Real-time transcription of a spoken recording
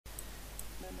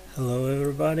Hello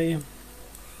everybody,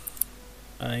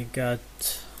 I got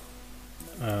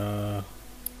uh,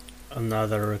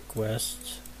 another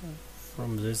request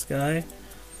from this guy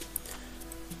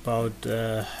about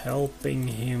helping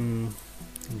him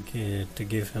to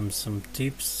give him some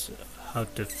tips how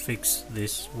to fix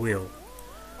this wheel.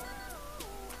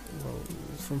 Well,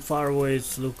 from far away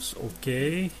it looks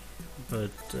okay,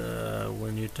 but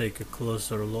when you take a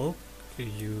closer look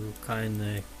you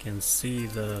kinda can see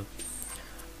the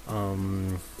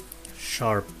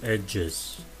sharp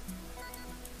edges,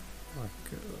 like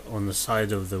on the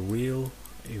side of the wheel,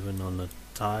 even on the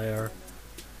tire.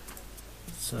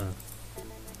 So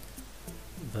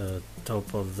the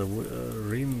top of the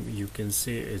rim, you can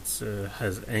see it's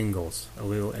has angles,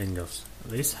 little angles.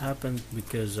 This happened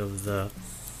because of the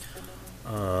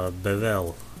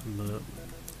bevel,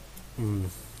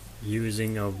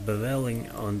 using of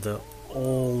beveling on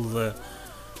all the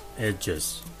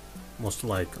edges, most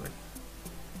likely.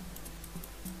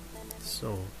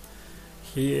 So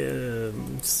he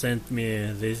sent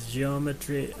me this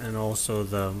geometry and also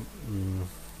the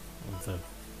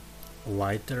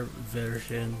lighter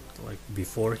version, like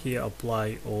before he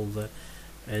applied all the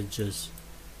edges,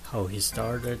 how he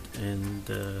started, and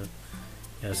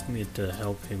he asked me to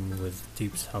help him with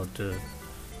tips how to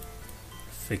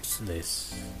fix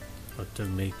this, how to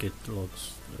make it look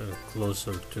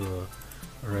closer to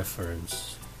a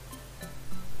reference.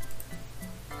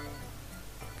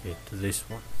 Okay, to this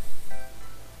one.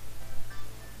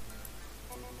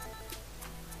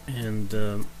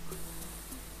 And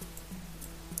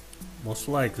most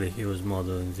likely he was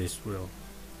modeling this wheel,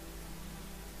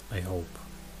 I hope.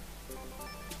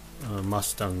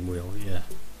 Mustang wheel, yeah.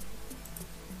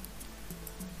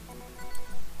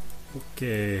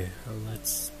 Okay,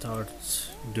 let's start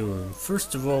doing.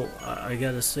 First of all, I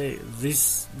gotta say,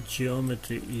 this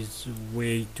geometry is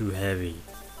way too heavy,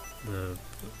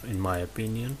 in my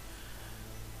opinion.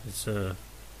 It's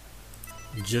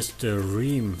just a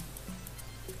rim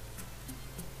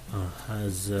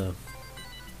has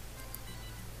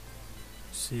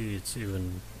see, it's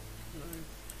even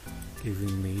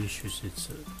giving me issues. It's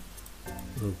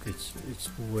look, it's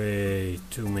way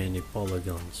too many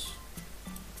polygons.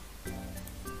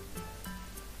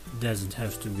 It doesn't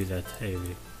have to be that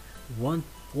heavy.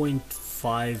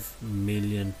 1.5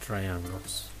 million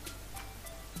triangles.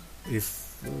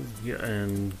 If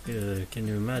can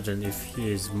you imagine if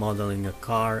he is modeling a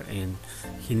car and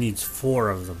he needs 4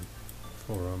 of them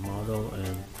for a model,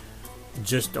 and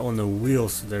just on the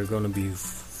wheels they're gonna be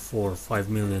 4 or 5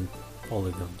 million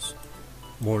polygons,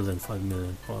 more than 5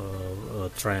 million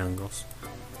triangles.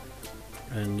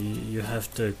 And you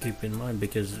have to keep in mind,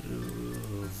 because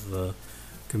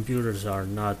computers are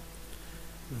not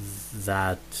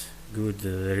that good,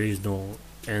 there is no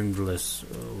endless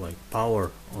like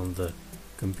power on the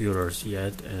computers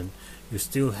yet, and you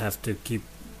still have to keep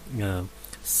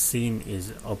scene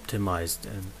is optimized,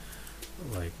 and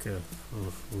like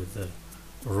with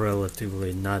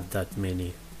relatively not that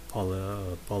many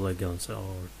polygons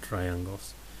or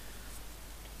triangles.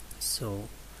 So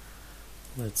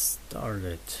let's start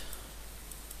it.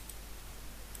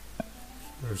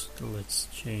 First let's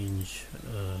change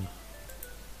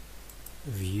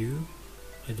view.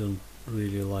 I don't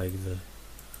really like the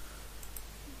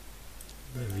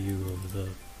view of the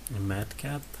matte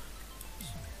cap.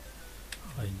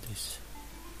 Hide this.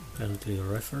 Apparently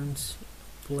reference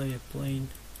plane.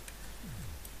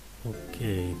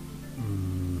 Okay.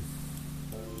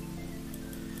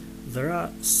 There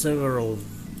are several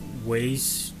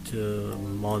ways to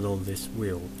model this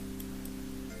wheel.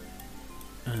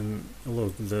 And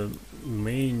look, the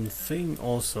main thing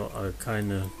also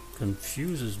kind of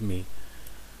confuses me.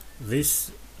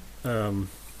 These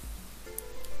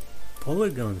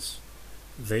polygons,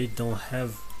 they don't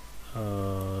have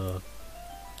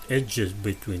edges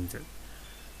between them.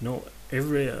 No,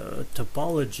 every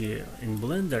topology in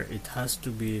Blender, it has to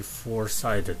be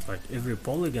 4-sided. Like every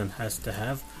polygon has to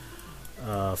have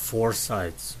 4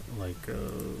 sides, like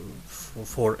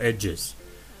 4 edges.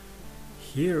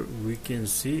 Here we can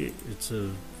see it's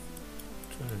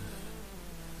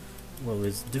well,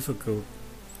 it's difficult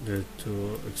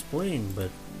to explain,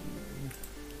 but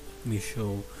let me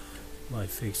show by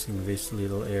fixing this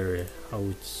little area how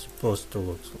it's supposed to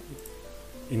look like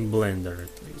in Blender,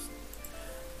 at least.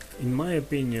 In my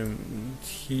opinion,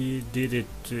 he did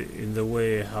it in the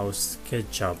way how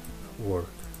SketchUp works.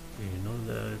 You know,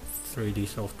 the 3D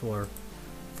software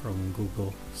from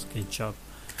Google, SketchUp.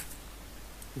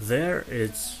 There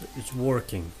it's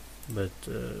working, but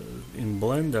in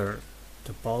Blender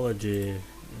topology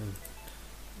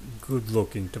good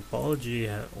looking topology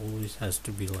always has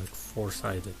to be like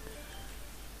four-sided.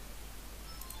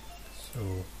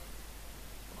 So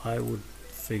I would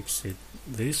fix it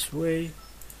this way,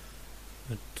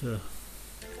 but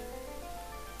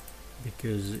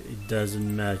because it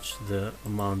doesn't match the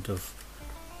amount of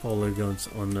polygons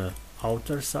on the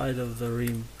outer side of the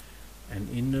rim and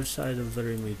inner side of the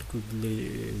rim, it could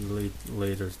lead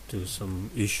later to some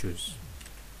issues.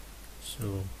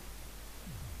 So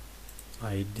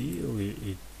ideally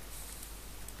it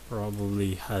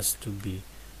probably has to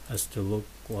look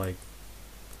like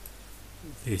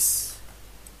this.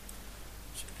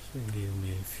 Just give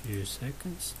me a few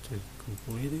seconds to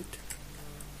complete it.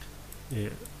 Yeah,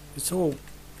 it's all,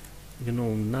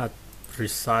 not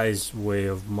precise way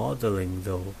of modeling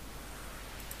though,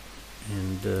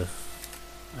 and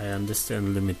I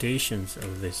understand limitations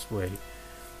of this way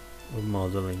of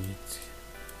modeling.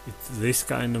 This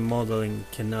kind of modeling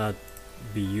cannot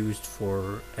be used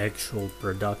for actual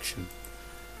production.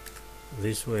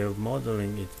 This way of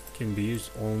modeling, it can be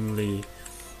used only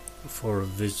for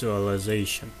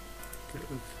visualization,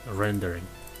 rendering,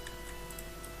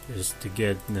 just to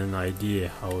get an idea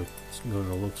how it's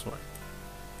gonna look like.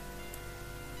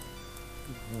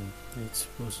 It's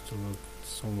supposed to look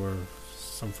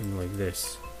something like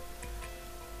this,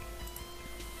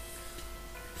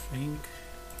 I think.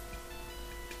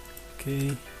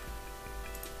 Okay.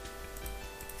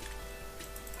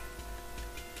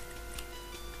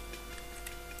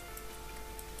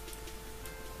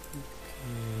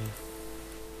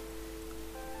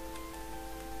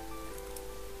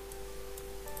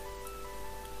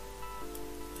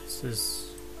 This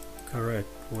is correct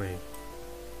way,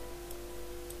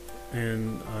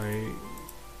 and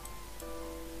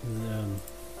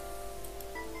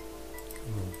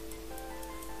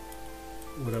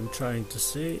what I'm trying to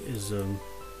say is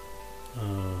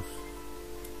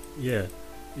yeah,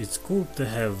 it's cool to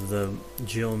have the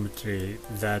geometry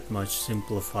that much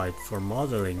simplified for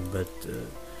modeling, but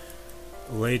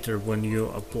later when you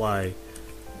apply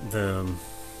the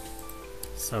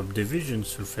subdivision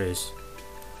surface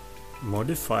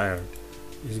modifier,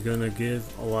 is gonna give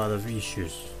a lot of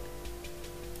issues.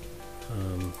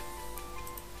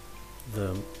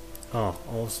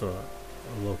 Also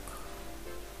look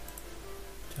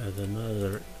at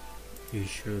another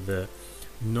issue. The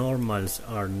normals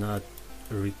are not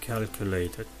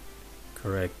recalculated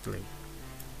correctly.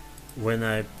 When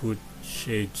I put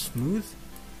shade smooth,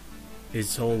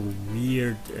 it's all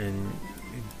weird and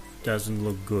it doesn't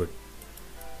look good.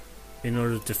 In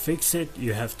order to fix it,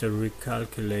 you have to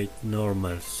recalculate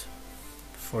normals.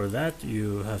 For that,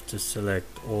 you have to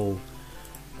select all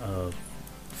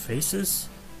faces.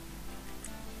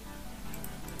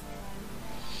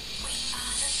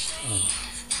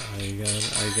 I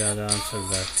gotta answer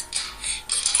that.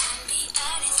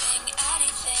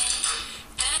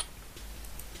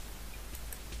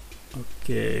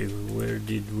 Okay, where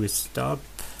did we stop?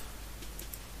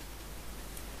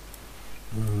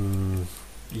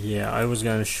 Yeah, I was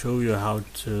gonna show you how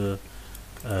to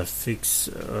fix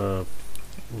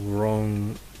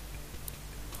wrong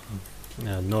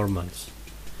normals.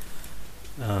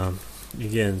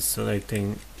 Again,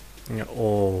 selecting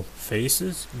all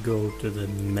faces, go to the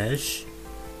mesh,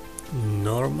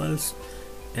 normals,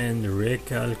 and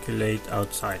recalculate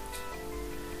outside,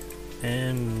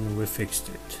 and we fixed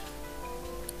it.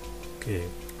 Okay,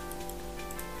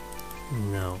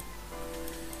 now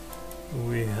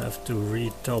we have to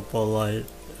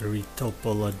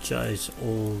retopologize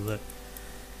all the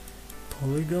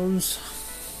polygons.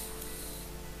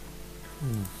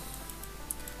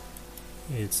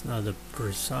 It's not a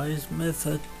precise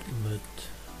method, but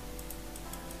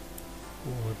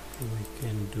what we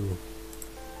can do.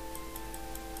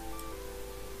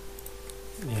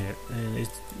 Yeah, and it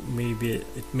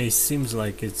may seems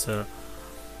like it's a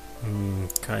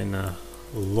kind of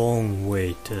long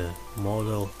way to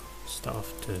model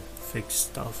stuff, to fix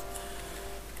stuff,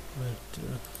 but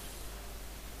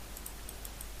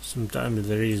sometimes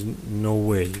there is no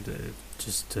way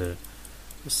just to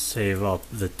save up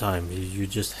the time. You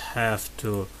just have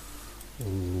to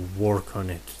work on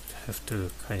it, have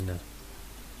to kind of,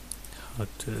 how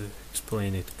to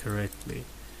explain it correctly,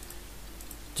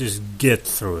 just get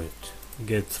through it,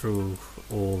 get through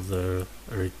all the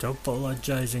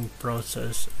retopologizing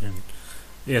process. And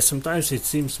yeah, sometimes it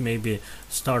seems maybe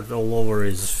start all over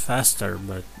is faster,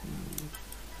 but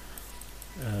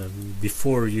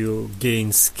before you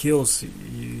gain skills,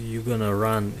 you're gonna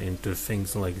run into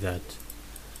things like that.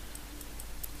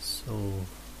 So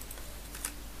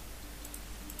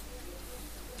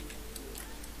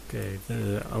Okay,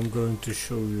 I'm going to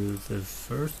show you the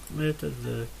first method,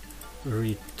 the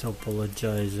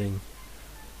retopologizing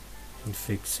and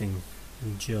fixing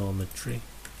geometry,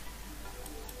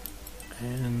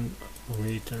 and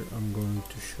later I'm going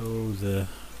to show the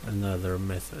another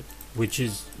method, which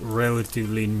is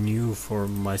relatively new for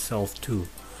myself too.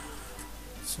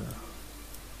 So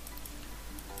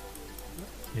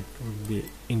it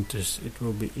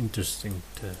will be interesting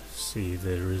to see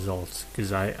the results,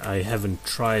 because I haven't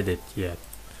tried it yet.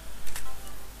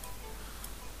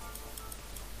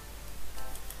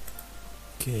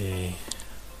 Okay,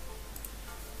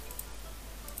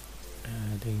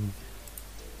 adding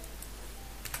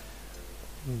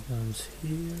polygons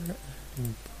here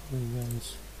and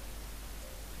polygons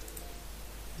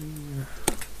here.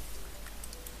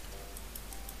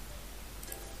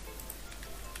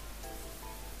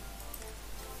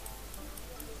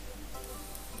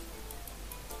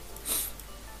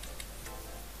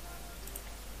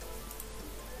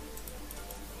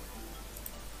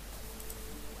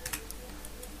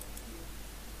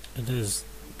 It is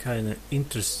kind of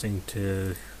interesting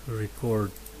to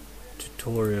record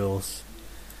tutorials,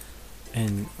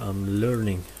 and I'm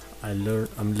learning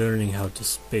how to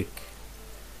speak.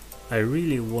 I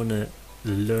really want to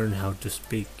learn how to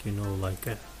speak,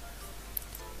 like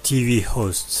TV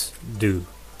hosts do,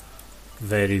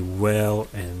 very well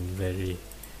and very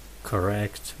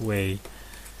correct way,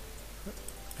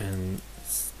 and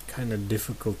it's kind of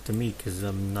difficult to me because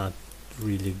I'm not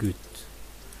really good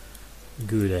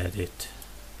at it.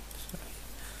 So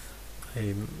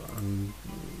I'm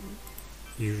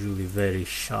usually very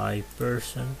shy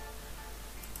person,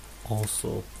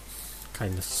 also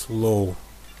kind of slow,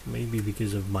 maybe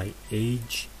because of my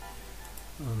age.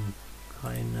 I'm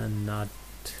kind of not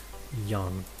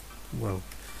young. Well,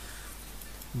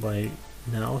 by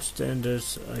now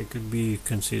standards I could be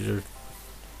considered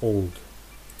old,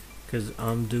 because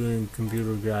I'm doing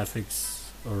computer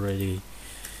graphics already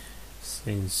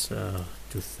since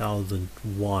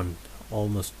 2001,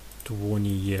 almost 20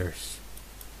 years.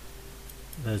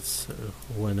 That's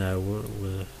when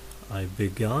I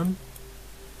began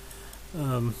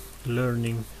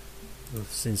learning,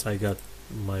 since I got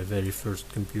my very first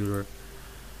computer,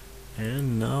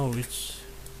 and now it's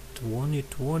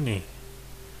 2020.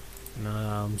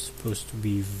 Now I'm supposed to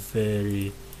be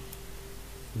very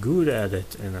good at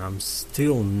it, and I'm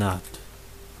still not.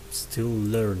 I'm still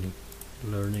learning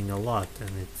a lot,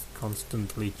 and it's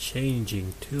constantly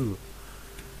changing too.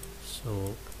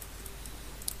 So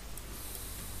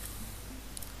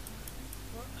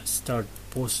I start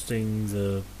posting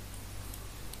the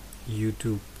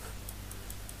YouTube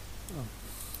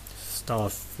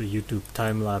stuff, YouTube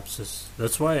time lapses.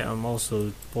 That's why I'm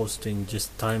also posting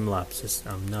just time lapses.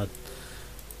 I'm not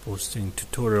posting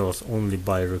tutorials only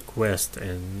by request,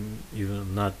 and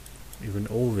not even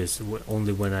always,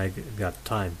 only when I got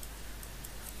time.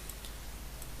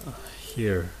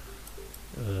 Here,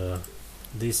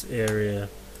 this area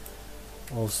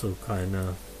also kind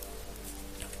of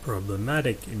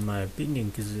problematic in my opinion,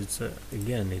 because it's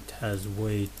again, it has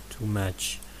way too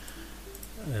much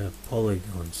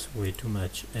polygons, way too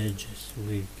much edges.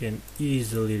 We can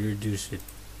easily reduce it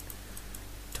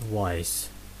twice,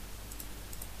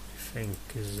 I think,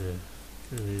 because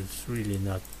it's really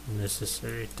not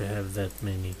necessary to have that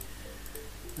many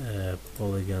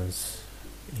polygons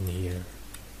in here.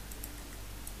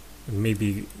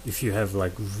 Maybe if you have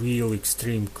like real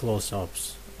extreme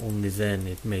close-ups, only then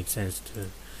it makes sense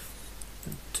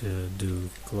to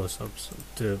do close-ups,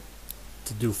 to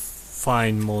do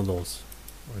fine models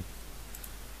like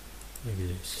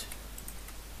this.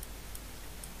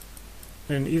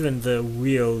 And even the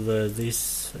wheel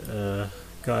this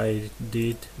guy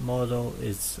did model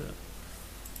is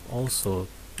also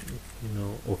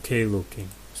okay looking,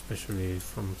 especially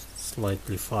from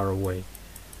slightly far away.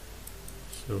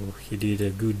 So he did a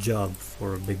good job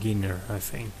for a beginner, I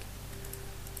think.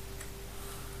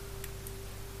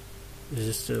 Is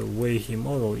this the way he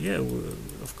modeled? Yeah,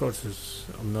 of course.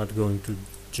 I'm not going to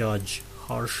judge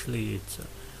harshly.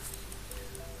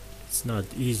 It's not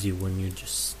easy when you're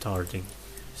just starting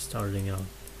out.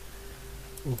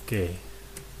 Okay,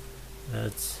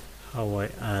 that's how I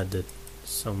added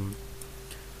some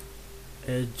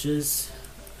edges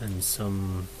and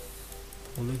some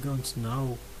polygons.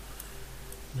 Now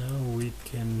we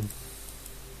can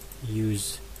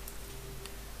use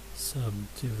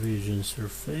subdivision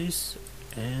surface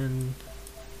and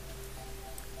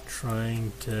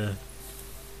trying to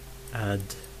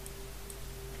add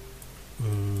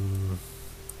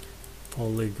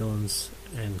polygons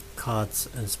and cuts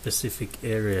and specific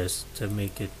areas to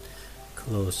make it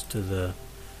close to the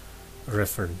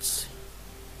reference.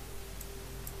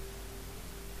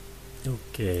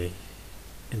 Okay,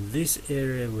 in this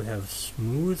area we have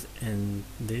smooth and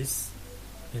this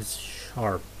is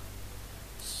sharp,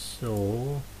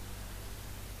 so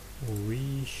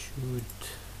we should,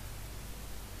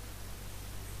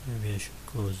 maybe I should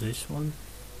close this one,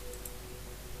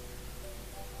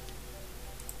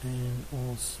 and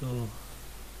also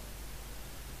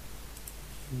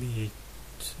maybe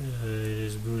it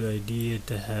is a good idea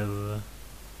to have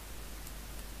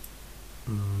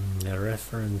a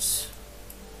reference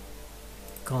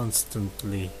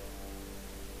constantly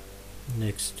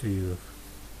next to you.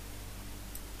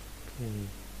 Okay,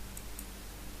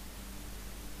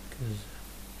 because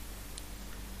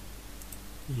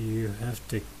you have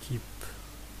to keep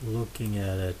looking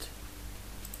at it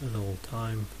at all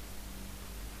time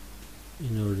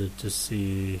in order to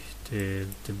see, to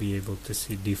be able to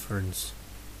see difference.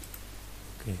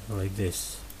 Okay, like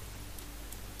this.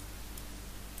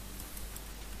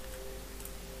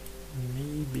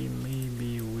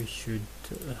 Maybe we should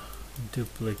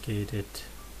duplicate it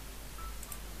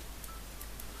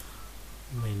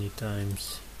many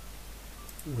times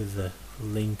with the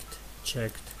linked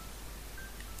checked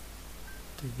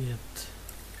to get.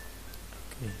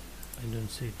 Okay, I don't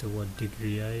see to what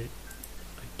degree I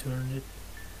turn it.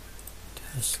 It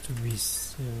has to be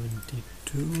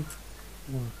 72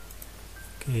 or,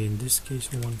 okay, in this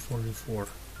case 144,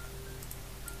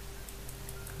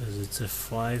 because it's a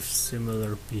 5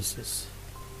 similar pieces.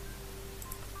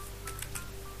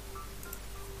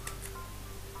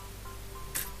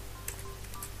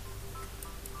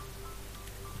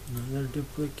 Another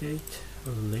duplicate,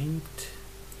 linked,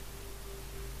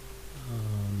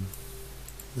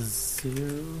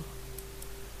 0,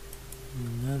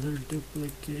 another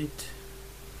duplicate,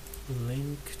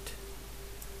 linked,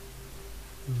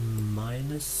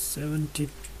 minus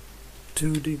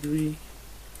 72 degree,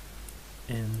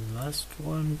 and last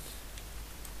one,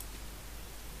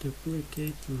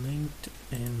 duplicate, linked,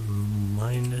 and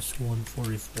minus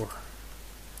 144.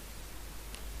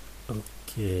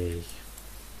 Okay,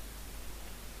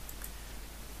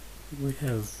 we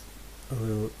have a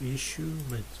little issue,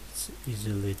 but it's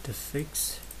easily to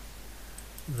fix.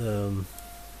 The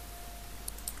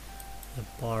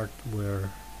part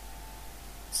where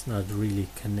it's not really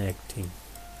connecting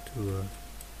to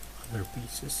other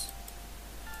pieces.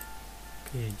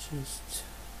 Okay, just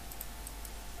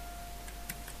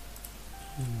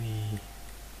maybe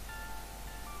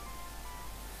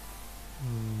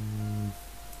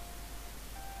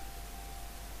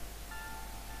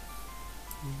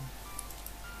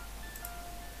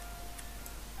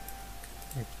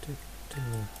connect it to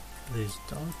these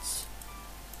dots.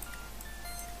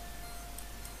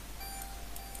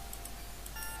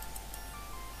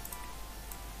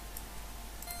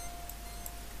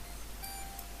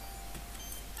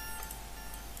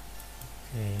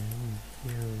 Okay, and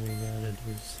here we gotta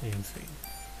do the same thing.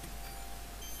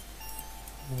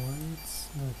 Why it's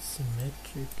not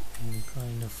symmetric and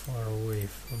kind of far away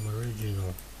from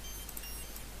original.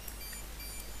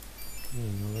 Okay,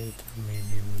 later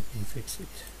maybe we can fix it.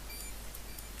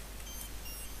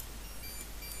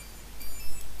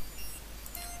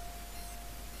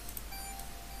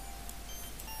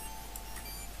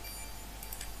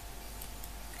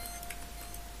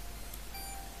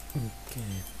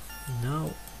 Okay,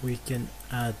 now we can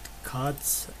add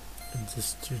cuts at the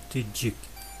strategic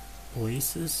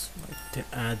places, like to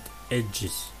add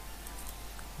edges.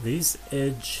 This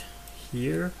edge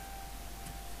here,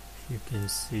 you can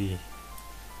see,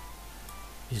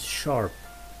 is sharp.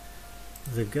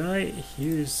 The guy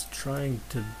here is trying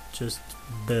to just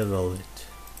bevel it.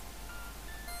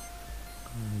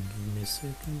 Give me a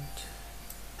second.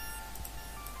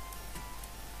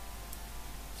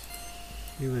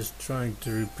 He was trying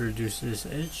to reproduce this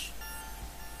edge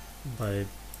by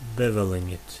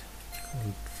beveling it.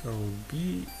 Control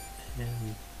B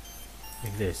and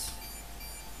like this.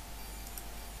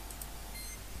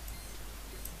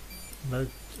 But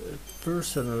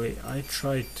personally I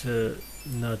try to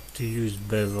not to use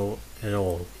bevel at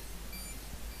all.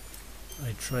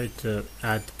 I try to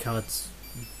add cuts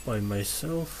by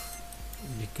myself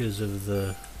because of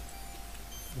the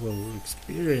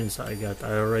experience I got.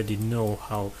 I already know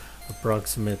how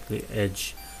approximately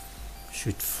edge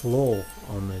should flow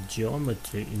on a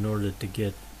geometry in order to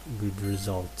get good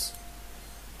results.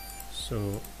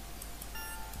 So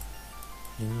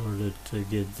in order to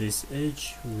get this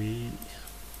edge, we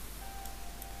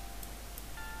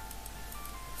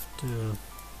have to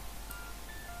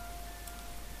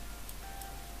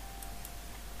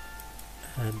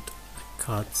add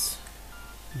cuts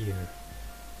here.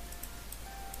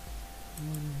 1,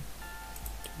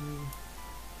 2,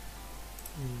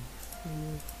 3, 4,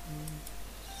 5,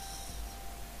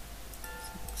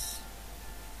 6,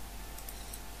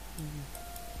 7.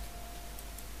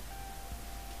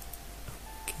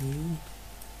 Okay.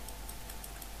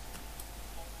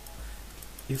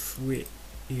 If we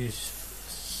use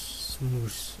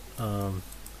smooth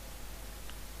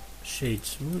shade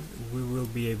smooth, we will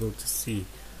be able to see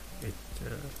it,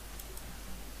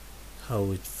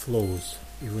 how it flows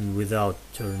even without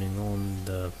turning on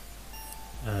the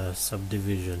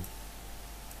subdivision.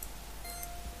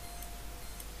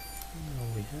 Now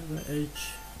we have an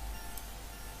edge.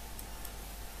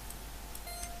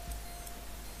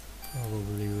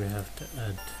 Probably we have to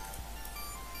add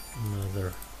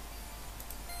another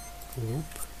loop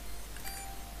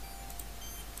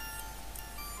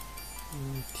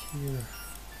right here.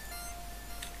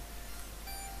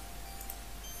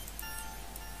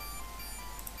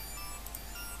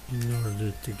 In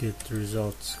order to get the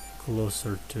results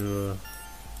closer to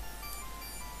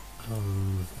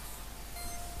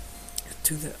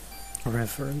the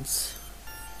reference.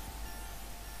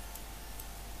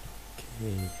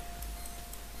 Okay.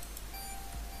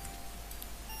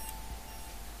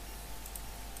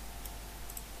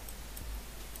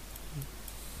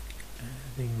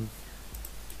 Adding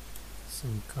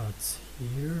some cuts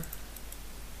here.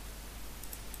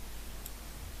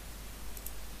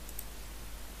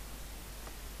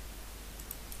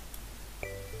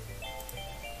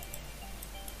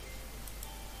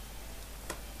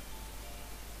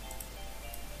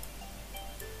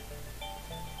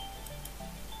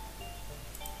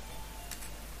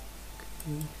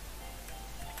 Okay.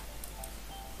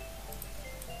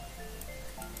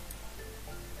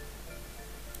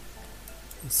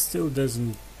 It still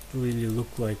doesn't really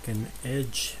look like an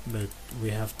edge, but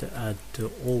we have to add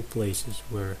to all places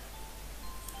where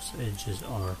those edges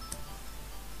are.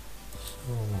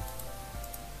 So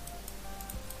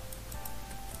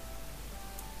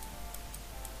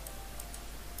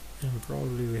and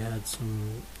probably we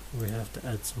have to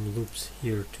add some loops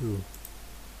here too.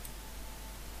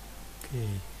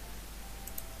 Okay.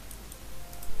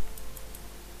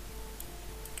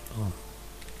 Oh,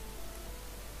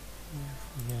 I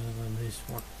forgot about this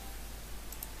one.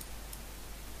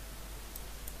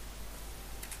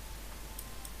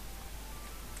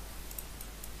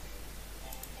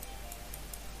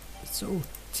 It's so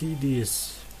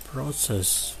tedious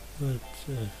process, but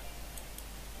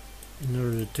in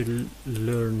order to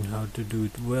learn how to do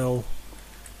it well,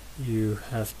 you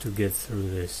have to get through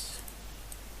this.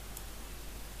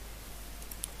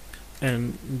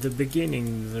 And in the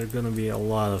beginning there's gonna be a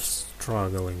lot of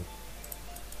struggling.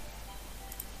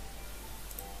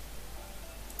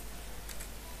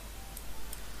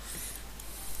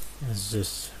 It's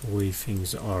just the way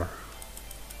things are.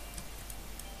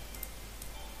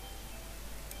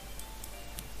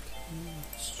 Okay,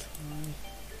 let's try.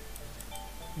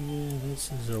 Yeah,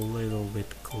 this is a little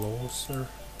bit closer.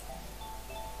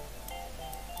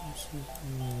 This is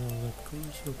a little bit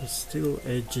closer, but still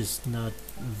edge is not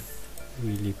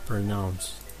really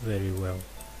pronounced very well.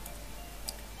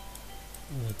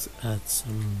 Let's add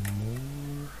some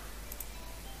more.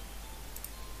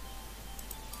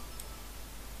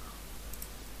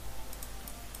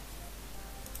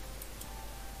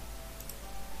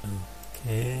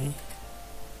 Okay.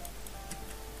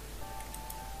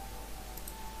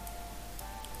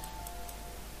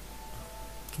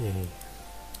 Okay.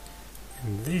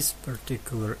 And this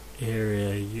particular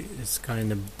area is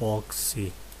kind of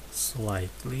boxy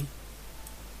slightly,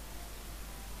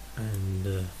 and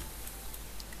in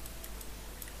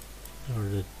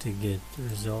order to get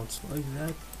results like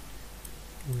that,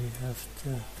 we have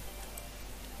to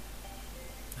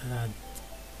add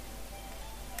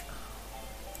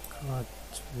cut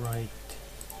right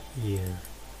here.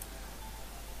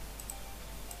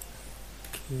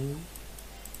 Okay.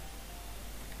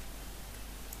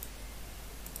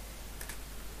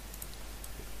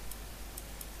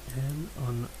 And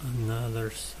on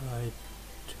another side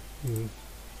too.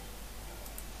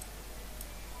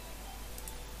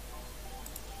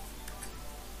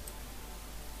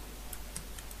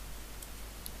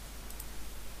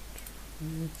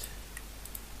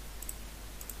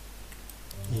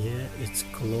 Yeah, it's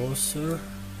closer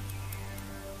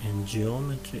and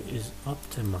geometry is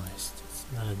optimized. It's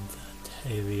not that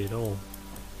heavy at all.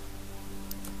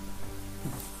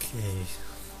 Okay,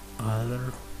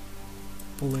 other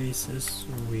places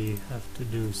we have to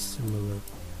do similar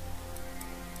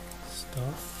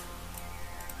stuff.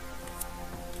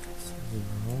 This is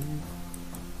wrong.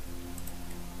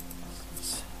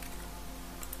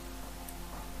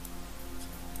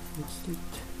 Fix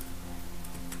it.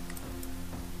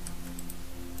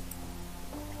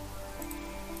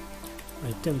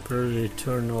 I temporarily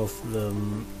turn off the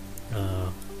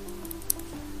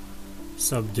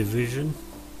subdivision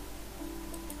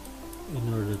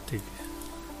in order to,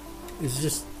 it's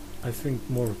just, I think,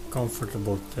 more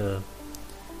comfortable to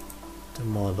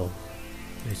model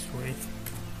this way.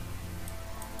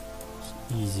 It's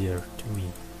easier to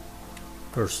me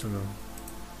personally.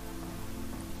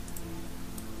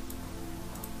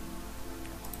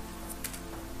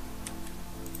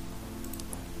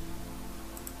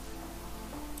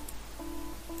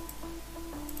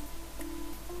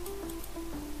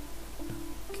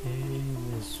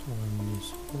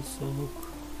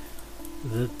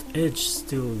 That edge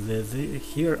still,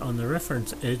 here on the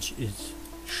reference edge is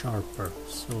sharper,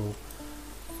 so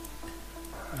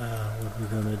what we're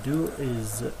gonna do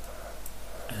is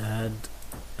add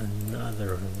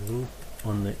another loop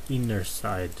on the inner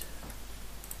side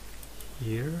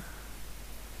here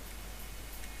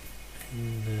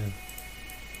and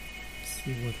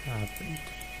see what happened.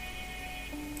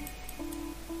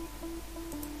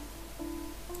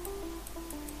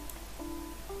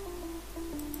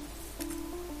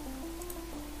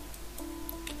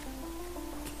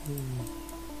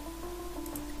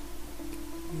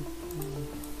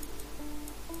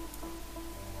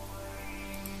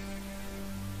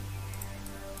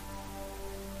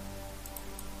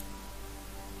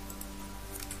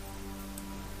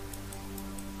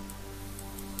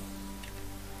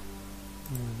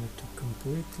 To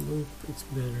complete loop, it's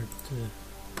better to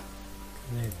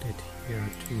connect it here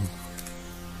too.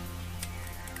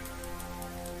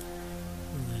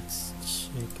 Let's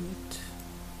check it.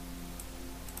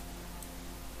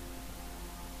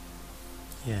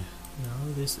 Yeah,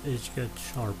 now this edge got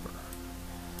sharper,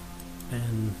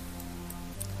 and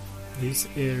this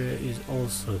area is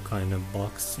also kind of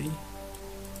boxy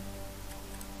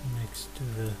next to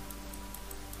the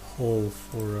hole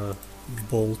for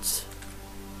bolts.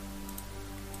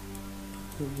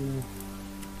 We're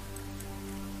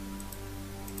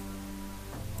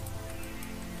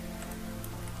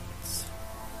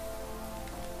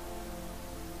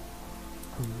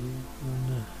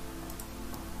gonna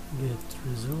get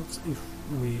results if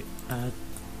we add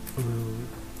a loop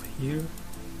here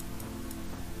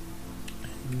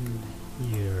and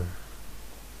here.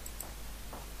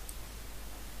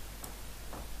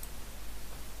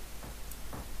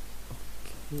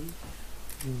 Okay,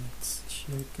 let's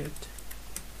check it.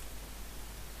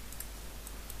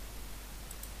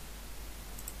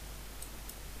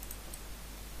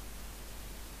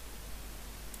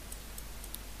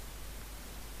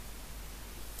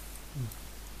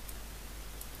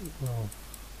 Well,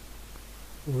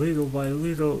 little by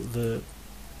little the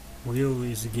wheel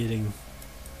is getting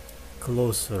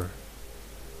closer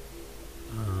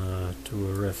to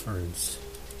a reference,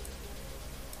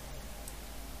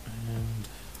 and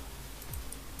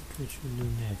what should we do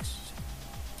next?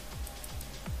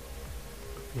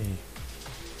 Okay,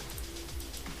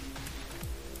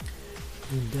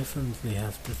 we definitely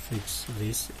have to fix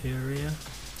this area.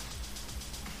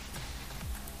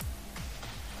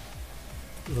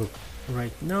 Look,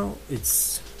 right now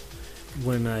it's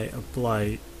when I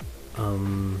apply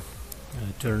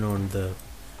turn on the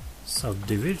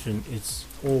subdivision, it's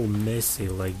all messy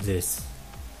like this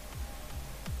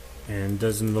and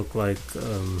doesn't look like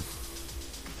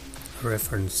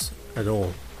reference at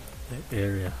all, the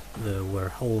area where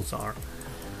holes are.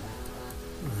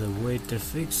 The way to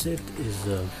fix it is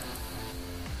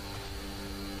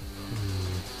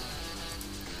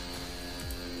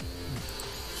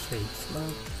shade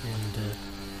flat, and I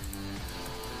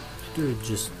do it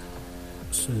just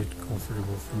so it's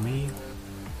comfortable for me.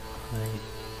 I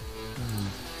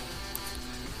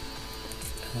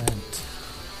add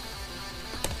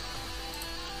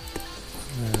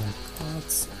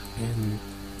cuts, and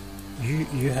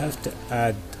you have to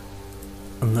add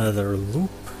another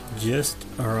loop just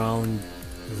around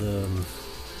the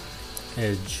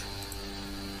edge.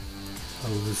 I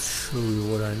will show you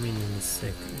what I mean in a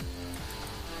second.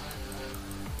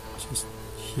 Just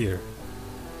here.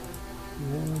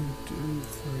 1, 2,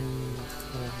 3,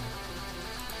 4,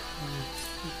 5,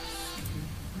 6, 7,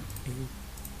 8,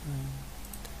 9,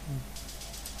 10.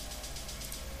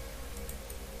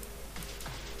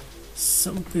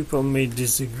 Some people may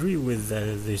disagree with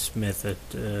this method.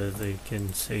 They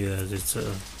can say that it's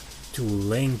too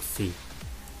lengthy,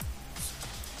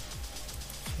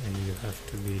 and you have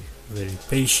to be very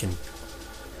patient.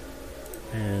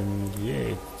 And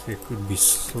yeah, it could be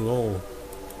slow,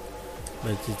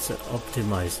 but it's an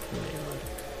optimized way.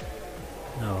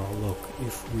 Now look,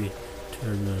 if we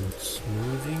turn on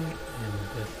smoothing and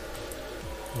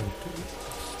go to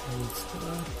smooth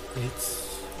spot, it's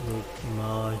look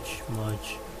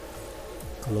much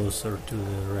closer to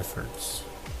the reference.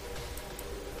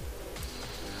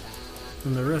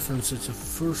 And the reference is a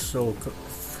full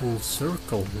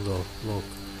circle, look,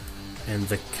 and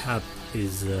the cap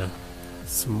is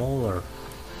smaller,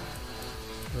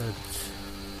 but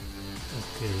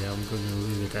okay, I'm gonna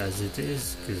leave it as it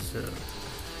is, because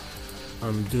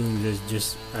I'm doing this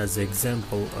just as an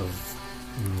example of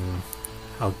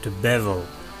how to bevel,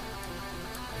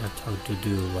 not how to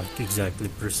do like exactly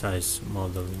precise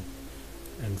modeling,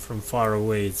 and from far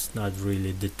away it's not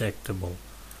really detectable,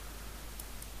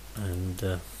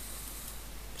 and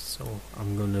so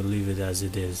I'm gonna leave it as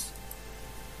it is.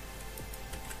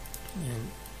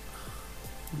 And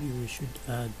maybe we should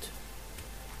add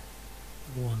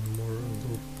one more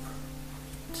loop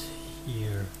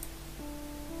here.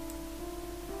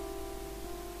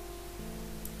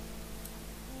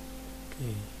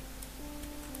 Okay.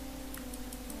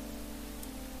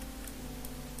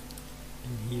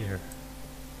 And here.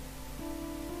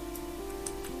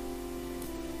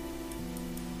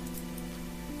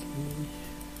 Okay.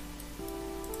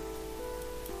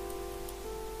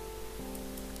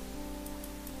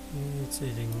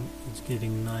 It's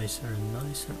getting nicer and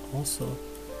nicer. Also,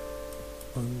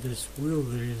 on this wheel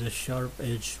there is a sharp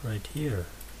edge right here,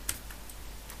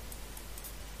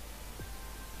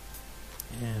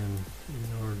 and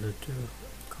in order to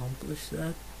accomplish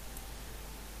that,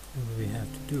 what do we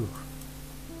have to do?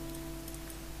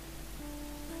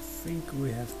 I think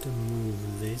we have to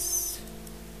move this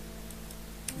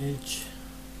edge.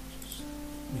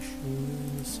 Let me show you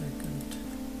in a second.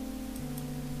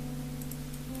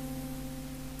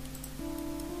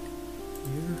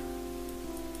 Here.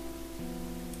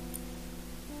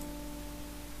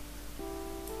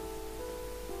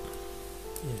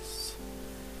 Yes,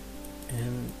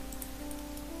 and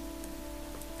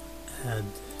add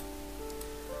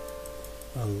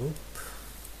a loop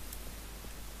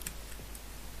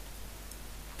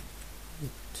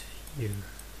right here.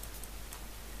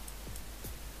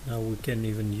 Now we can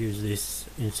even use this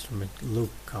instrument,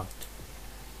 loop cut.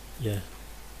 Yeah,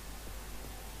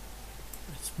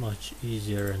 it's much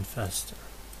easier and faster,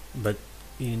 but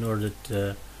in order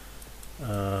to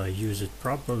use it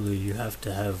properly you have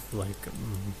to have like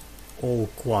all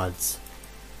quads,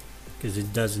 because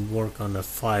it doesn't work on a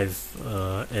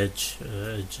 5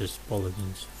 edges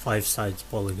polygons, 5 sides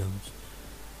polygons.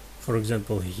 For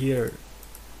example, here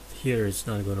it's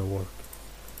not gonna work,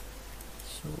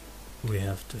 so we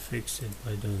have to fix it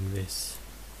by doing this.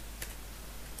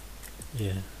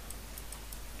 Yeah,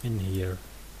 in here.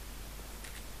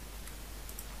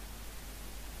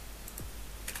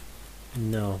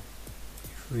 And now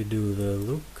if we do the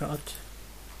loop cut,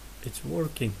 it's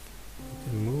working. You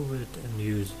can move it and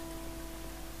use it.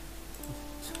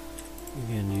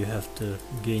 Again, you have to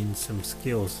gain some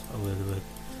skills a little bit,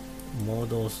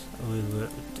 models a little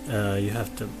bit. You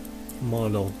have to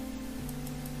model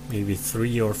maybe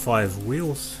 3 or 5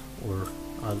 wheels or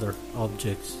other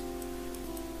objects,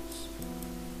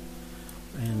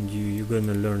 and you're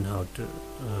gonna learn how to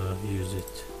use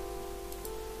it.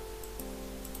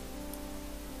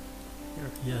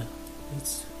 Yeah,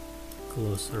 it's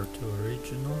closer to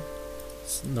original.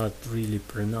 It's not really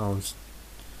pronounced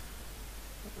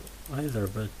either,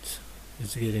 but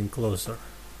it's getting closer.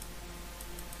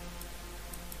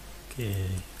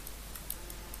 Okay.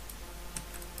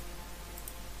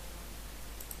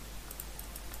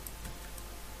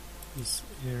 This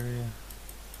area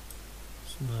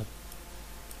is not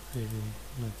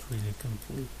really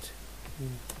complete.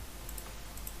 Okay.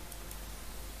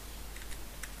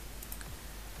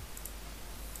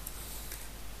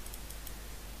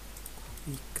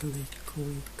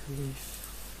 Quickly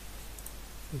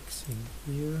fixing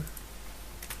here.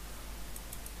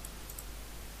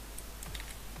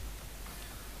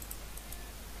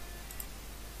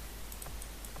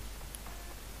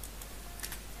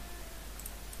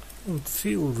 I don't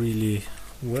feel really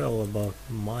well about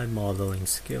my modeling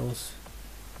skills,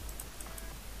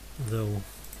 though,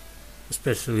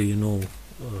 especially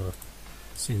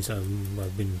since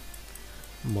I've been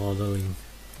modeling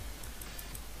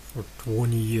for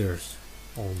 20 years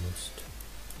almost.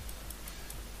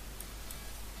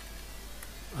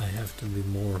 I have to be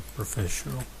more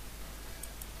professional,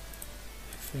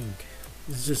 I think.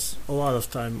 It's just a lot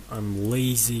of time I'm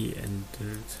lazy and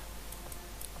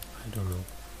I don't know.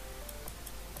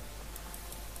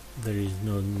 There is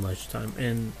not much time,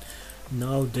 and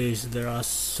nowadays there are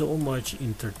so much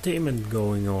entertainment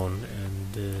going on,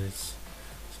 and it's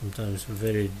sometimes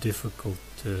very difficult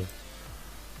to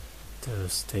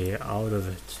stay out of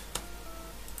it.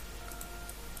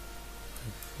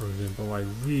 For example, I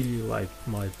really like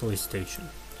my PlayStation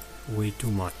way too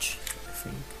much, I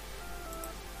think.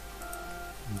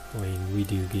 I'm playing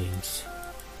video games.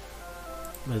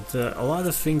 But a lot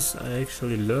of things I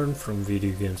actually learned from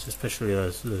video games, especially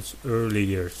those early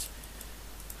years.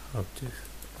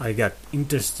 I got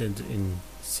interested in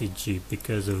CG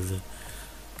because of the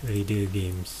video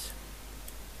games.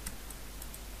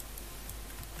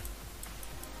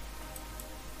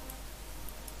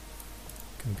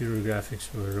 Computer graphics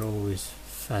were always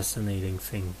fascinating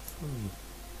thing for me.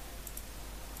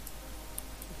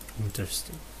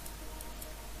 Interesting.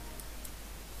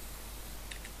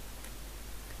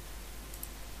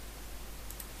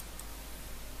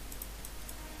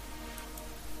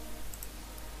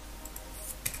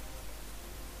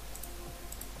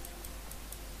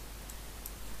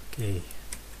 Okay.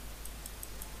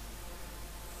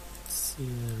 Let's see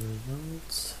the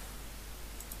results.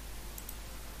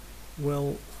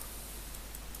 Well,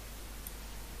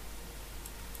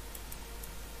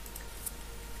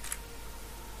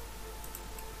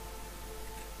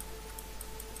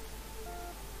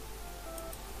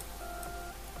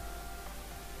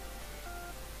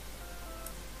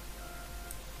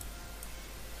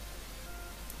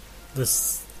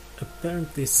 this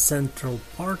apparently central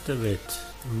part of it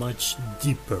much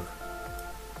deeper.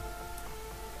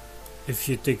 If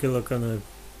you take a look on a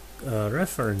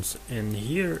reference, and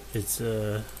here it's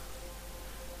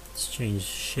changed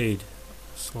shade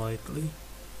slightly.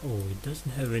 Oh, it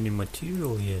doesn't have any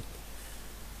material yet.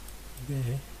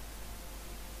 Okay.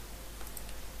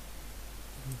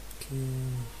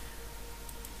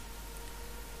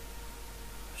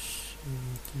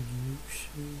 Shade, view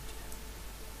shade.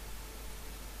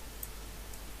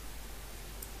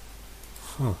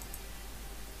 Huh.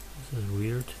 This is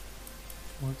weird.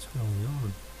 What's going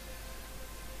on?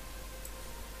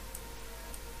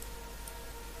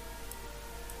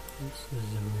 This is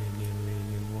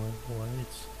really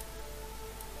white.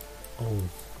 Oh.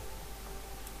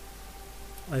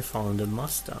 I found a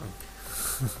Mustang.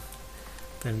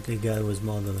 Apparently guy was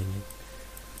modeling it.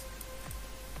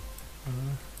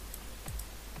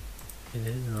 It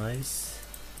is nice.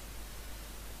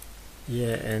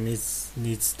 Yeah, and it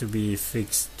needs to be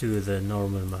fixed to the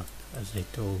normal map, as I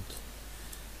told.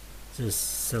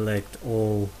 Just select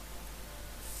all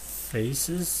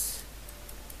faces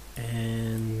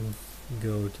and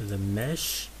go to the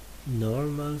mesh,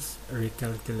 normals,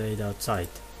 recalculate outside,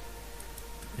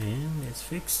 and it's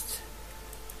fixed.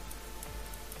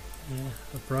 Yeah,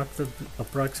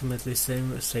 approximately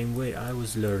same way I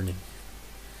was learning.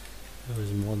 I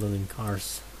was modeling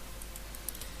cars.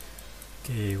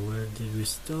 Okay, where did we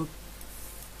stop?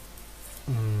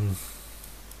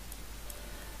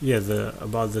 Yeah,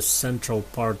 about the central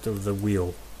part of the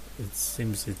wheel. It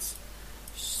seems it's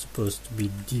supposed to be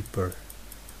deeper.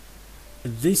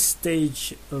 At this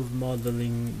stage of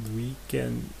modeling, we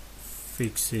can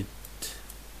fix it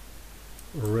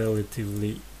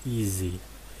relatively easy.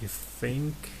 I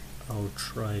think I'll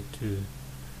try to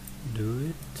do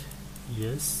it.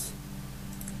 Yes,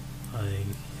 I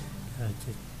got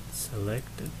it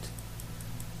selected,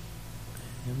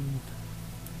 and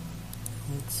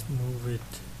let's move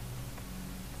it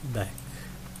back.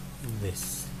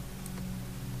 This.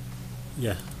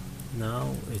 Yeah,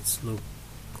 now it's look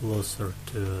closer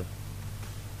to.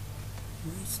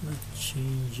 It's not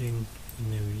changing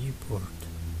in the viewport.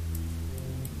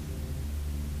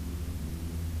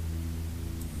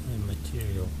 The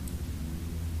material.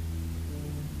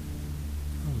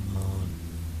 Come on.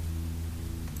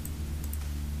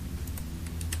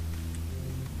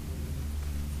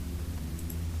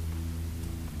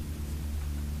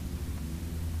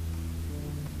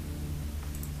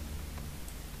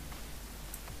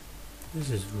 This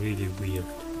is really weird.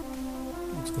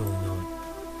 What's going on?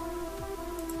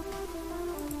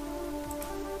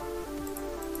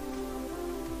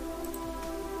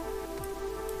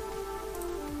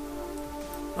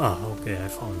 Ah, okay, I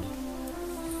found it.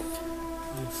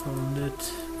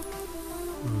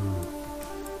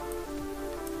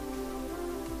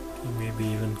 Okay, maybe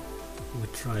even we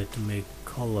try to make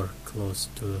color close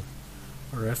to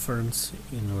a reference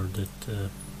in order to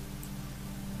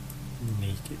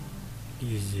make it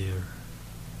easier.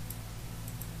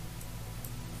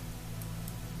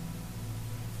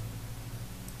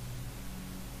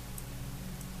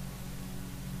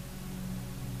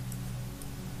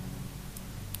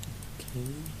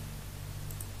 Okay.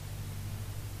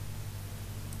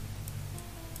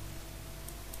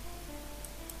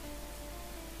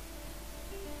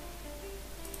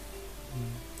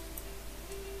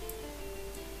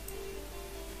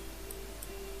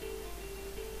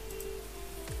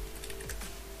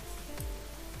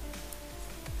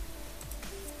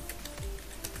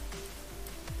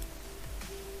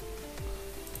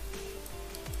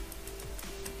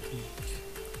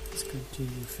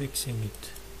 continue fixing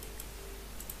it.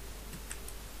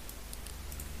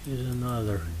 Here's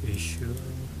another issue,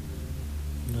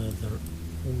 another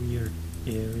weird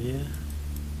area.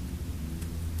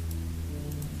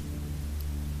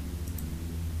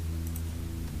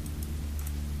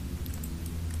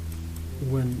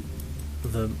 When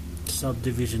the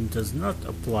subdivision does not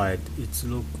apply, it's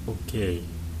look okay,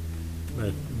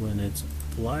 but when it's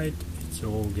applied, it's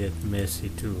all get messy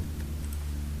too.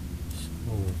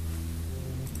 So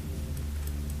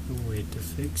the way to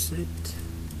fix it,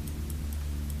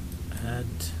 add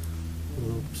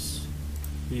loops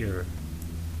here.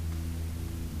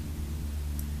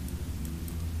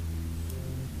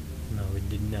 No, we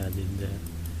didn't add it there.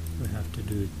 We have to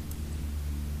do it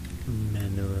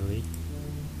manually.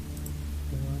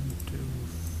 1, 2,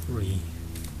 3.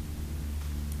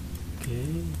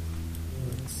 Okay,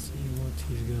 let's see what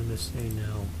he's gonna say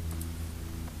now.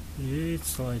 Yeah, it's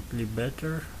slightly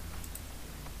better,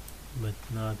 but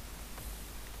not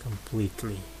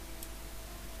completely.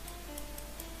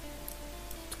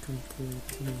 Make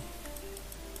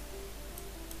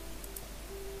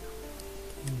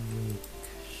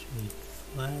shade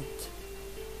flat.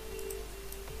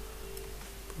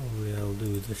 Probably I'll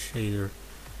do the shader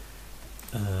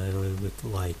a little bit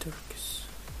lighter because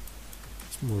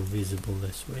it's more visible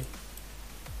this way.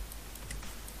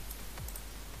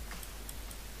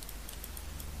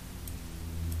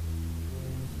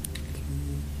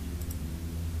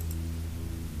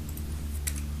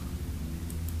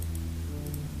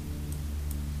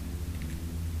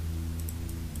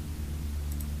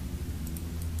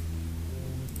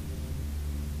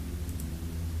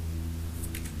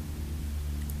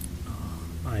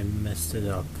 I messed it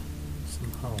up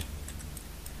somehow.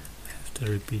 I have to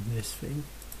repeat this thing.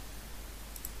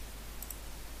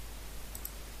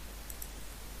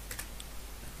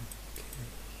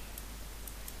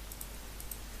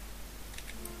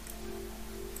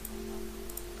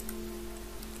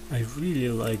 Okay. I really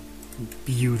like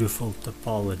beautiful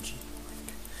topology,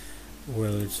 where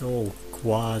it's all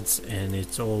quads and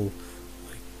it's all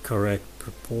like correct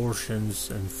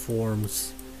proportions and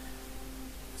forms.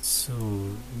 So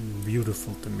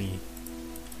beautiful to me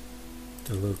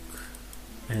to look,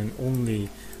 and only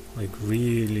like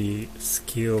really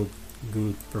skilled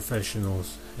good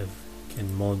professionals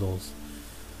can model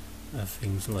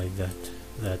things like that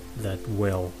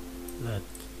well, that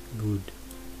good.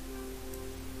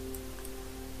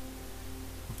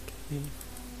 Okay.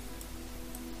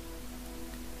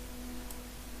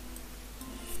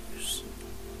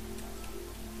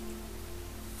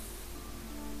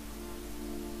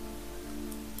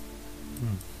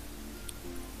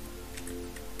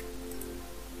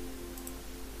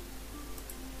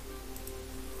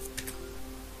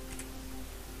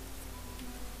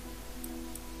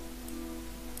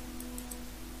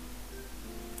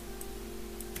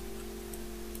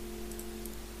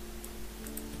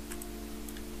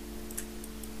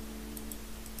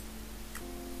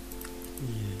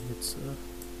 Yeah, it's a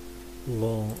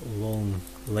long,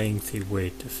 lengthy way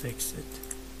to fix it.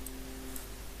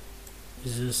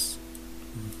 It's just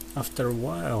after a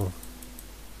while,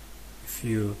 if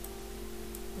you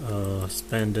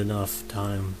spend enough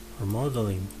time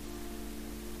modeling,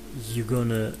 you're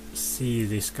gonna see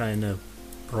this kind of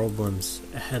problems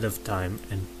ahead of time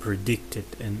and predict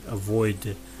it and avoid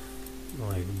it,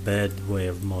 like bad way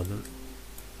of modeling.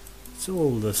 It's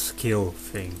all the skill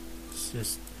thing. It's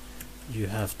just you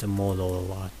have to model a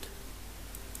lot,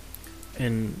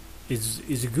 and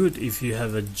it's good if you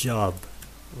have a job,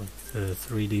 like the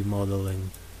 3D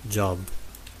modeling job,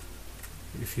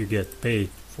 if you get paid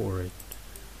for it.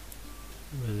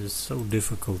 But it's so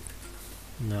difficult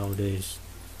nowadays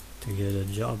to get a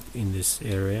job in this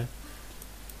area,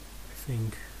 I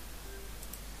think.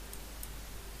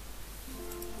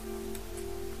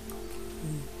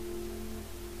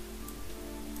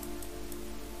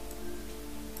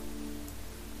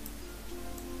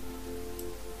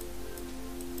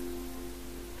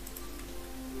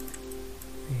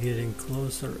 Getting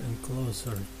closer and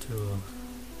closer to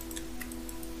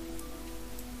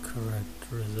correct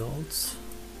results,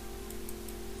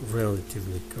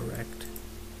 relatively correct.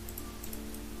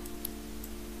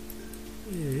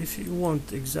 If you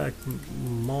want exact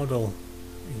model,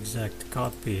 exact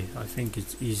copy, I think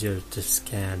it's easier to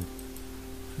scan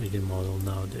 3D model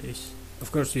nowadays.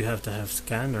 Of course you have to have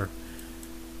scanner,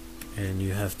 and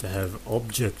you have to have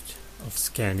object of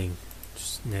scanning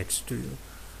just next to you.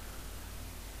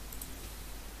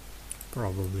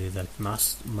 Probably that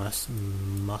Mustang,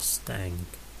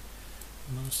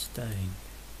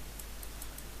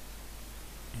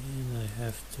 and I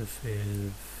have to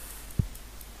fill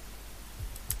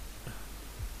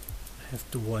have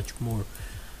to watch more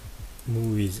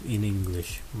movies in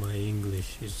English. My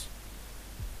English is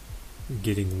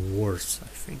getting worse, I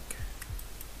think.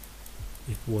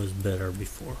 It was better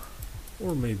before.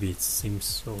 Or maybe it seems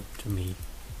so to me.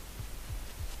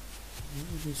 Why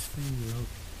does this thing look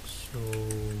so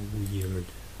weird?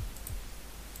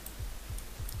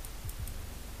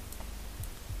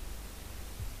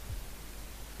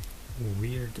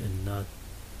 Weird and not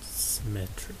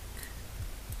symmetric.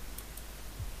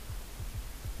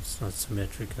 It's not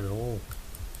symmetric at all.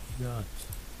 God,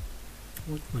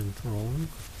 what went wrong?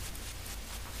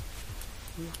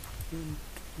 What went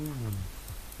wrong?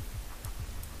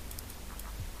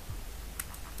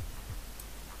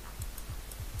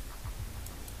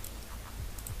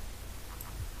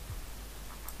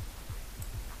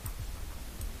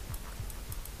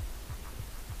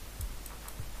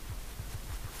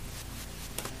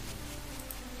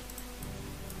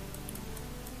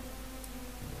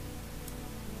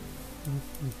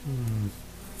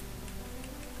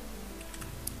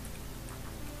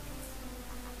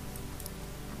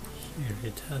 Here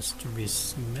it has to be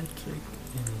symmetric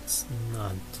and it's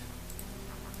not.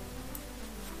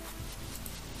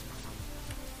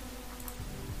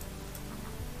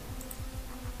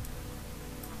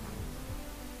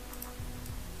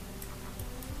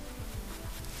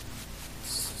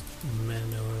 Let's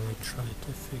manually try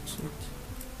to fix it.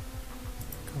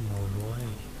 Come on, why?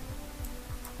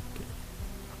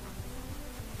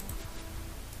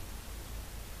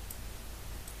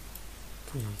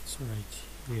 Okay, it's right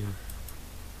here.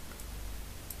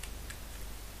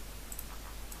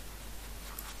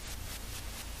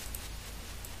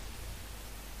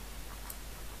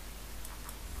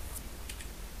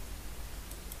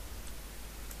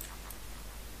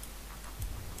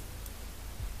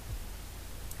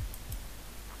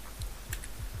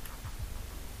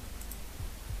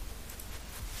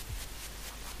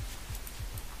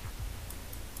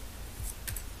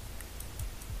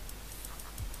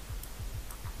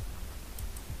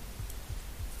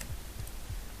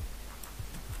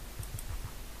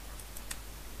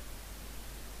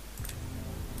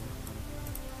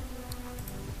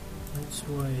 That's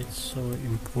why it's so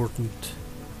important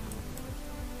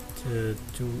to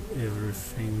do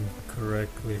everything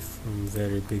correctly from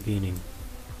very beginning.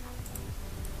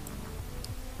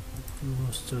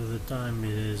 Most of the time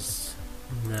it is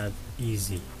not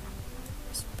easy,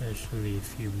 especially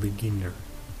if you're beginner,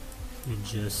 you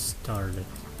just started.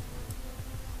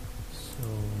 So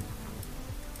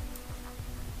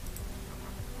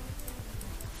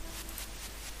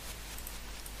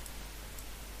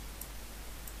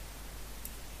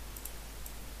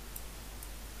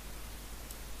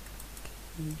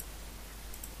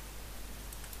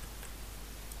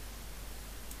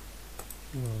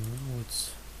well, now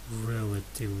it's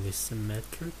relatively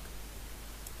symmetric.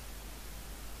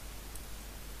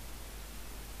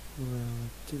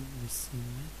 Relatively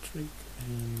symmetric,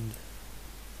 and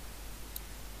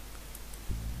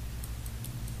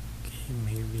okay,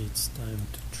 maybe it's time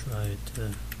to try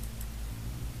to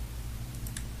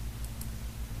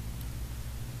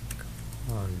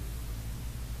come on.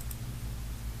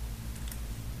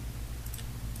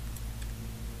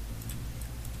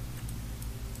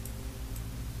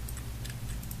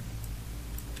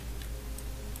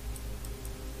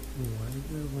 Why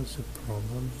there was a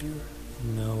problem here?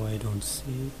 No, I don't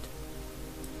see it.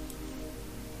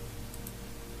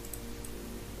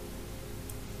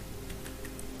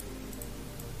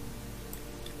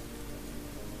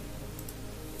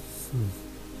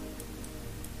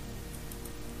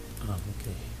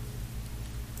 Okay.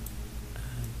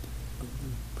 Add a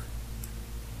loop.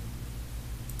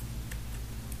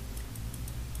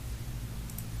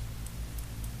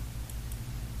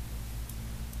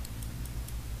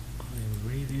 I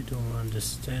really don't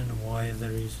understand why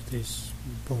there is this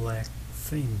black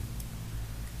thing.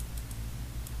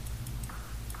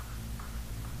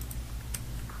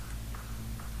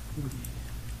 We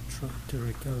try to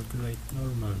recalculate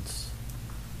normals.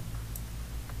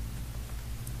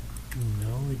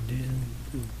 No, it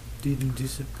didn't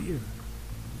disappear.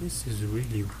 This is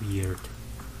really weird.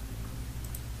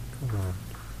 Come on,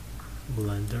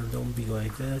 Blender, don't be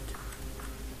like that.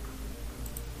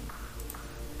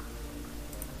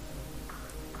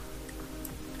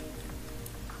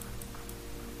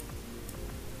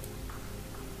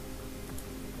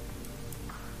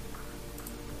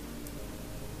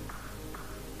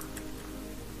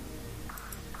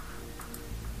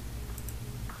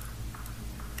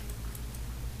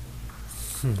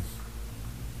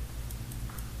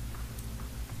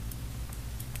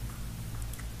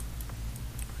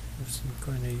 There's some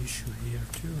kind of issue here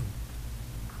too.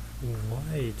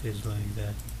 why it is like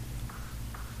that.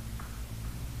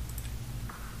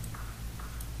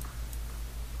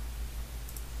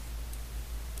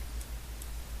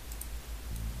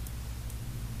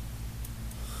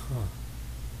 Huh.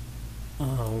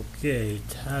 Okay,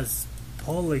 it has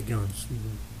polygons,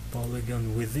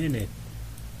 polygon within it.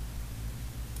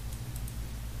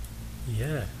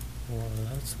 Yeah, well,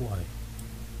 that's why.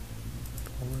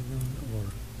 Polygon, or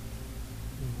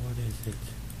what is it?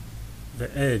 The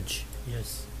edge,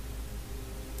 yes.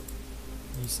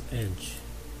 This edge.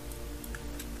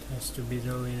 It has to be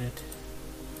deleted.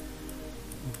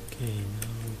 Okay,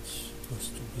 now it's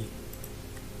supposed to be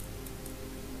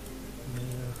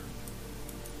there.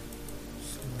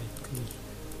 Slightly.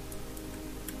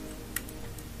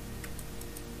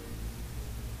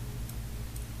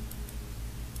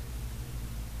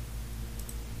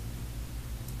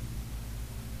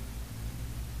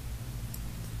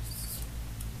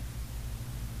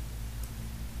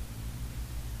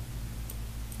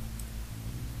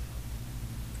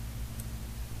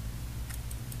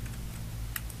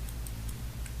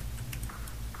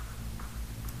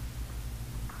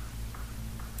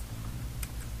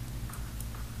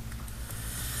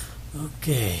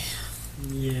 Okay,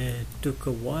 yeah, it took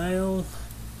a while,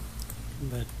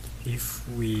 but if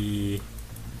we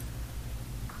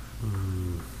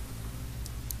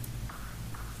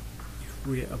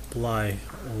apply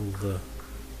all the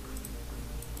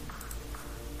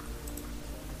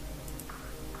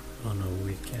oh no,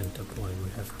 we can't apply, we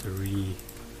have to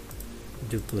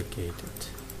duplicate it.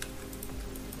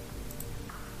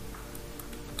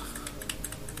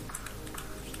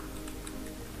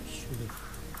 I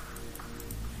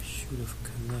should have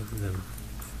connected them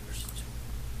first.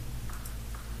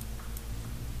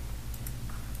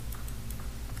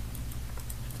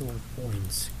 At all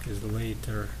points, because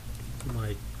later it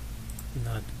might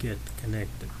not get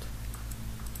connected.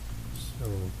 So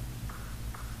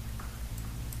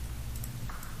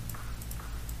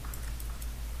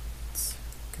let's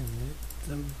connect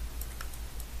them.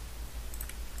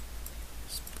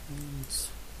 Points.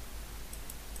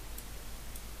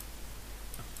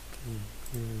 Okay,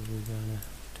 here we're gonna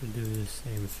have to do the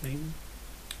same thing.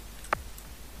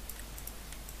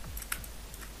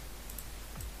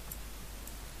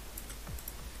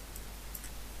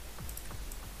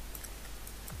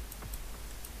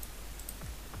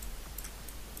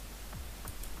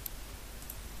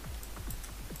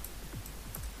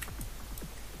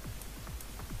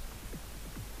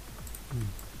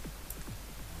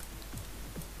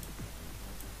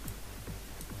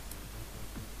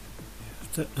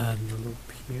 To add a loop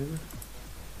here.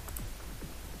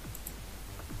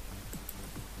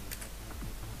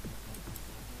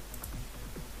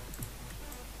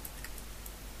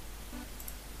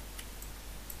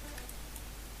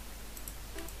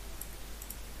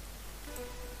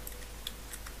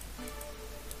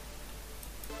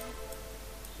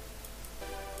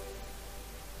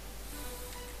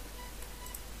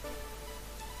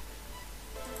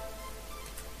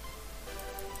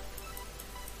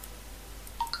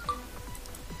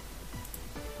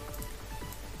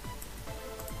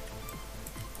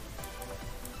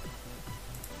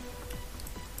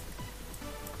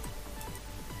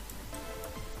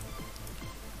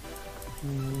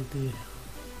 Maybe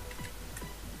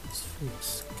let's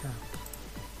fix cap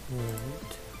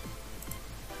forward.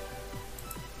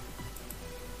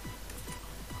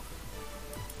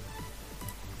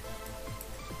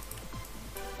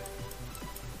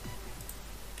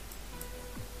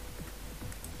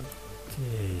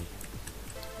 Okay.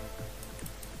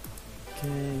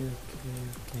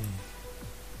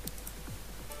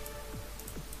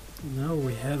 Now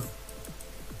we have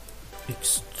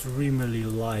extremely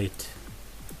light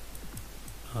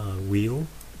wheel.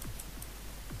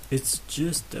 It's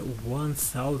just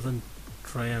 1,000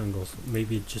 triangles,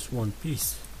 maybe just one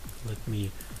piece. Let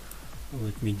me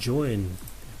join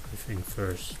everything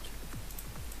first.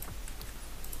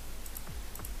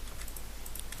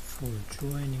 For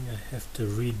joining I have to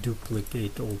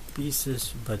reduplicate all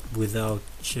pieces, but without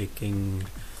checking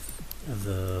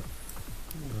without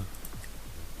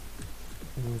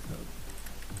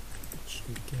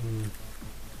checking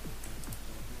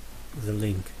the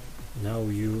link. Now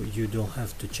you don't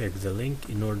have to check the link,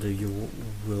 in order you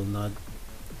will not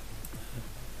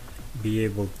be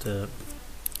able to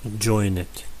join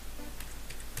it.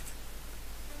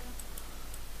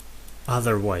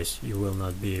 Otherwise you will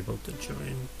not be able to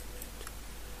join it.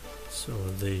 So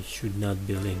they should not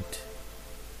be linked.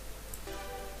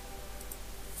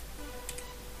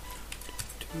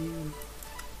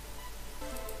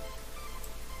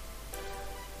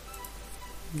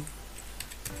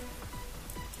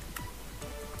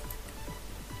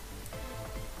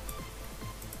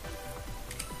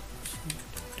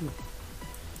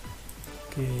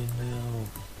 Okay, now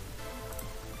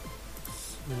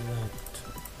select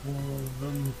all of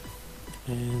them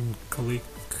and click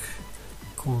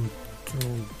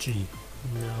Ctrl G.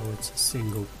 Now it's a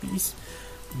single piece,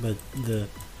 but the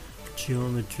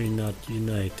geometry not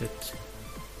united.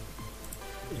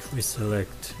 If we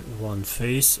select one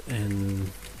face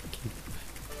and keep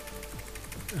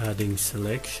adding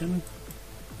selection,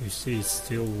 you see it's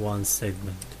still one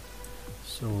segment.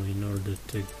 So in order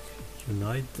to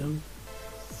unite them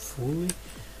fully,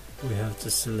 we have to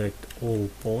select all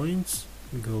points,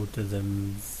 go to the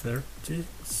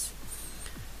vertex,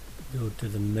 go to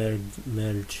the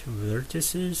merge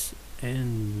vertices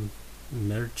and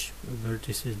merge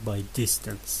vertices by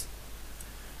distance.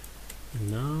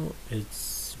 Now it's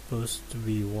supposed to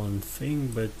be one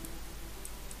thing, but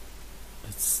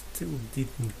it still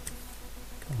didn't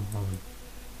come on.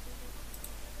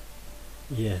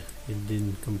 Yeah, it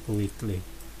didn't completely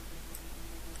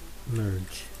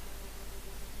merge.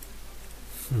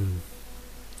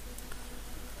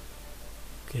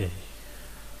 Okay.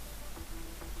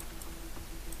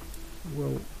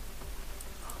 Well,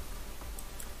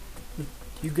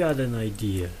 you got an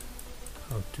idea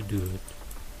how to do it.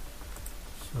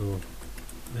 So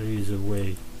there is a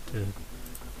way to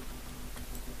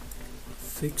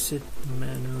fix it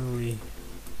manually,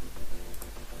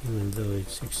 even though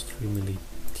it's extremely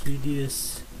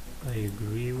tedious. I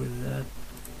agree with that.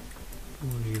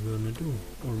 What are you gonna do?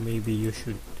 Or maybe you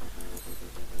should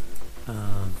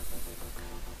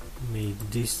make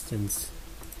distance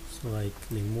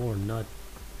slightly more, not,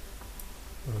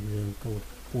 for example,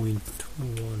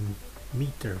 0.1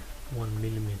 meter, 1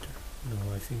 millimeter.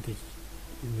 No, I think it's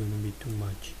gonna be too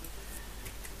much.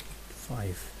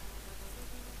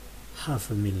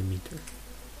 0.5 millimeter.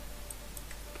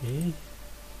 Okay,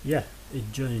 yeah,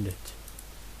 it joined it.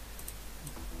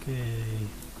 Okay,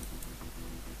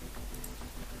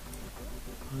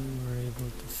 we were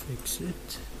able to fix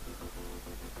it.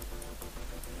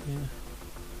 Yeah,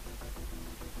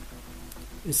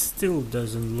 it still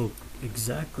doesn't look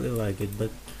exactly like it, but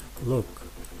look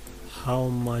how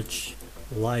much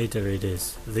lighter it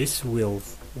is. This wheel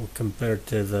compared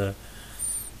to the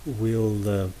wheel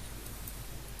the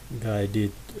guy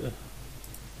did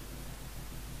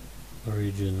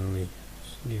originally.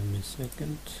 Just give me a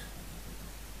second.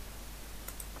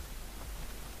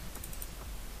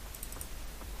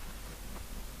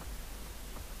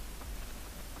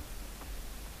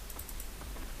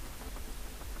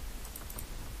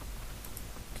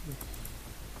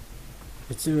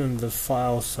 It's even the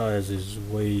file size is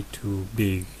way too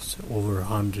big. It's over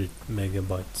 100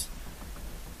 megabytes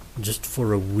just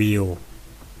for a wheel.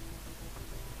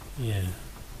 Yeah.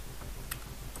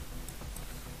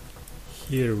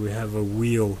 Here we have a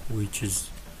wheel which is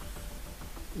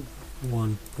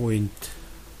 1 point.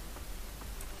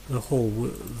 The whole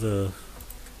the.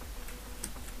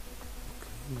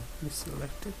 Okay, let me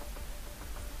select it.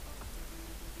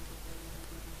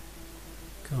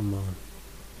 Come on.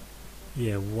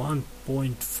 Yeah,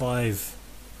 1.5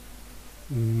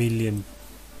 million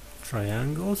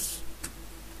triangles,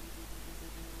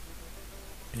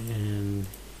 and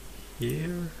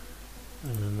here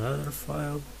and another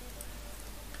file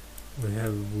we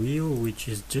have a wheel which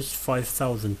is just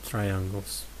 5,000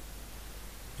 triangles,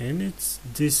 and it's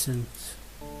decent.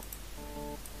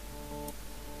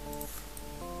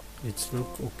 It's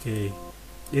look okay,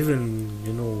 even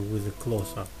with a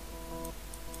close-up.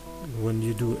 When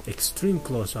you do extreme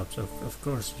close-ups, of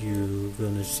course you're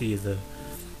gonna see the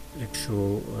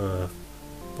actual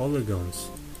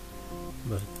polygons,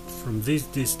 but from this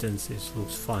distance it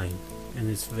looks fine,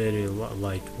 and it's very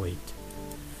lightweight.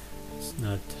 It's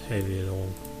not heavy at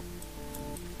all.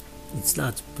 It's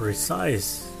not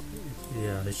precise.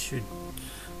 Yeah,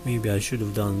 maybe I should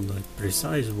have done like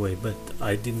precise way, but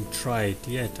I didn't try it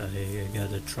yet. I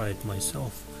gotta try it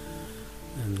myself,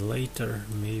 and later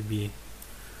maybe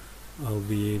I'll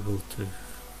be able to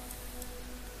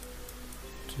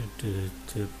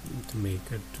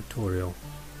make a tutorial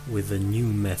with a new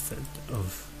method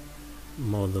of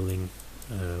modeling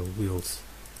wheels,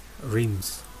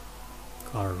 rims,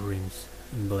 car rims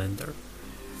in Blender.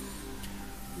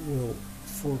 Well,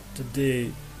 for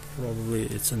today probably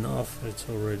it's enough. It's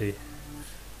already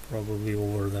probably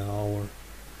over an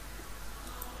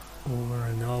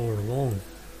hour long.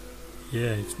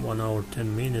 Yeah, it's 1 hour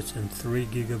 10 minutes and 3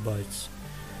 gigabytes.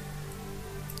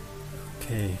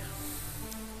 Okay.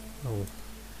 Oh,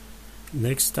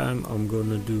 next time I'm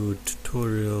gonna do a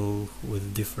tutorial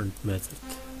with different method.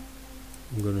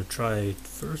 I'm gonna try it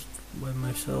first by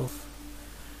myself,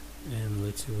 and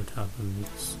let's see what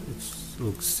happens. It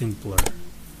looks simpler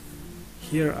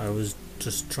here I was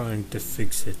just trying to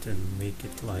fix it and make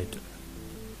it lighter,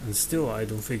 and still I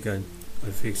don't think I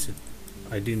fixed it.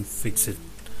 I didn't fix it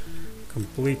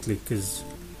completely, because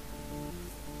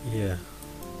yeah,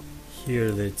 here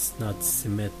it's not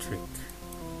symmetric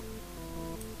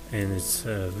and it's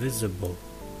visible,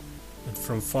 but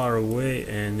from far away,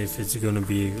 and if it's gonna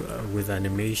be with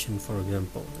animation, for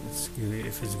example,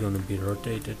 if it's gonna be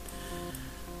rotated,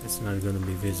 it's not gonna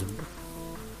be visible.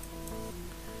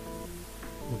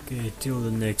 Okay, till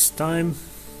the next time.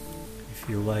 If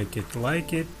you like it,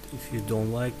 like it. If you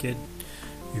don't like it,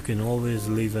 you can always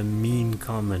leave a mean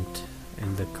comment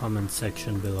in the comment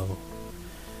section below.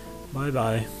 Bye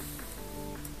bye.